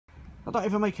That don't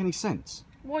even make any sense.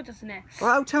 Why doesn't it?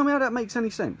 Well, tell me how that makes any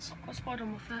sense. I've got a spider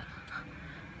on my foot.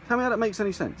 Tell me how that makes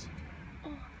any sense.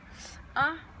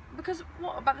 Because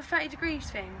what about the 30 degrees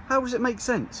thing? How does it make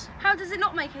sense? How does it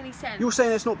not make any sense? You're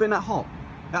saying it's not been that hot.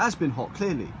 It has been hot,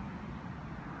 clearly.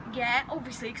 Yeah,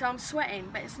 obviously, because I'm sweating,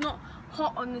 but it's not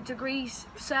hot on the degrees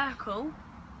circle.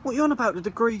 What are you on about, the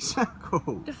degree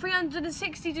circle? The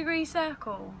 360 degree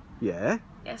circle. Yeah.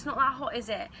 Yeah, it's not that hot, is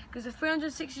it? Because the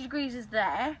 360 degrees is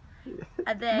there,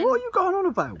 and then What are you going on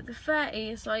about? the 30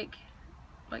 is like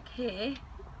here.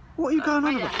 What are you going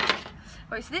on Right about? there.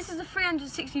 Right, so this is the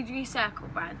 360 degree circle,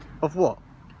 Brad, Of what?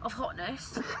 of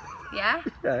hotness. Yeah?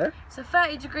 Yeah. So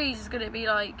 30 degrees is going to be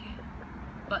like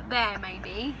there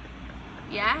maybe.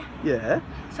 Yeah? Yeah.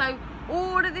 So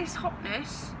all of this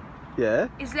hotness Yeah.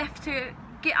 is left to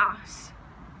get us.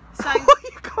 So What are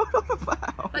you going on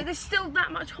about? like there's still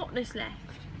that much hotness left.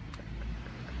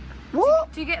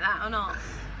 What? Do you get that or not?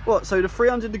 What? So the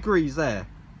 300 degrees there,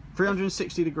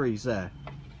 360 degrees there.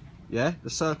 Yeah. The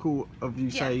circle of you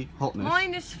say hotness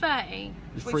Minus 30.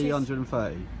 is which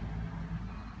 330.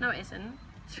 No, it isn't.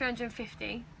 It's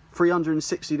 350.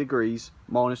 360 degrees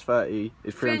minus 30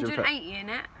 is 330. 380 in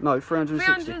it. No,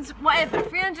 360. 300, whatever.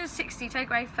 360 take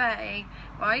away 30,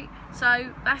 right?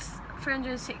 So that's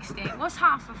 360. What's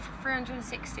half of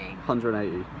 360?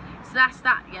 180. So that's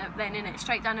that, yeah, then in it,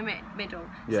 straight down the middle.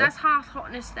 So Yeah. that's half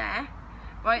hotness there,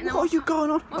 right? And then What are you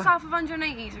going on What's about? half of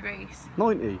 180 degrees?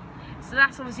 90. So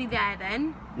that's obviously there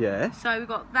then. Yeah. So we've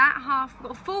got that half, we've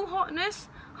got full hotness,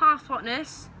 half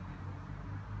hotness,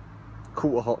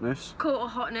 Quarter hotness. quarter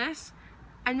hotness,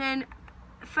 and then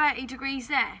 30 degrees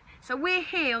there. So we're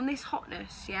here on this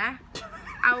hotness, yeah,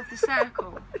 out of the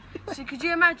circle. So could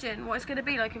you imagine what it's going to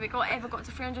be like if it ever got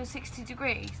to 360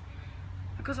 degrees?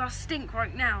 Because I stink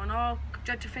right now, and I'll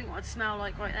dread to think what I'd smell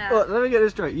like right there. Look, let me get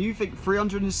this straight. You think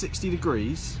 360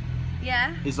 degrees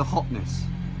Yeah. is the hotness?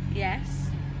 Yes.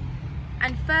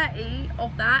 And 30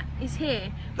 of that is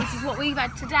here, which is what we've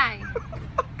had today.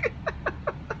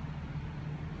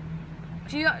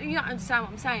 Do you don't understand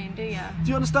what I'm saying, do you? Do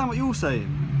you understand what you're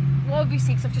saying? Well,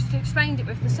 obviously, because I've just explained it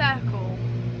with the circle.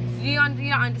 So you don't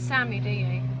understand me, do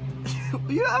you?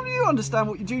 You understand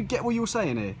what? Do you get what you're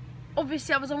saying here?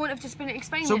 Obviously, I wouldn't have just been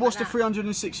explaining So it what's like the that.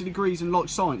 360 degrees in like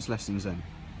science lessons then?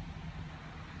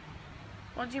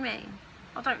 What do you mean?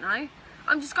 I don't know.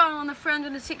 I'm just going on the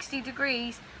 360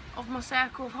 degrees of my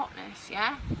circle of hotness,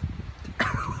 yeah?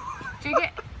 Do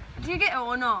you get it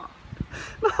or not?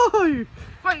 No!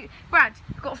 Right, Brad,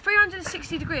 we've got a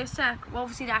 360 degree circle. Well,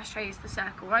 obviously the ashtray is the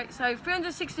circle, right? So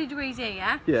 360 degrees here,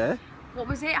 yeah? Yeah. What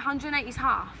was it? 180 is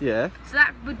half. Yeah. So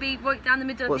that would be right down the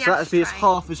middle What, of so the that'd ashtray. be as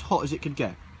half as hot as it could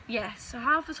get? Yes, so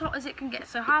half as hot as it can get.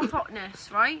 So half hotness,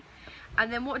 right?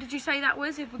 And then what did you say that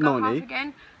was? If we go 90. half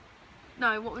again?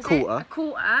 No, what was Quarter. it? A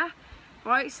quarter.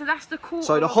 Right, so that's the quarter.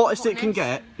 So the of hottest it can hotness.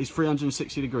 get is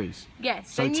 360 degrees.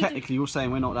 Yes. So you need to- technically you're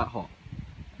saying we're not that hot.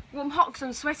 Well, I'm hot because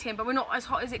I'm sweating, but we're not as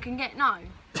hot as it can get, no.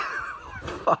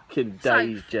 Fucking So,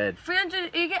 days, Jed.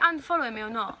 300, you get unfollowing me or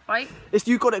not, right?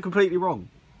 You got it completely wrong.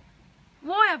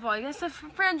 Why have I? That's a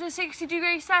 360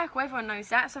 degree circle, everyone knows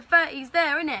that. So 30's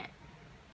there, isn't it?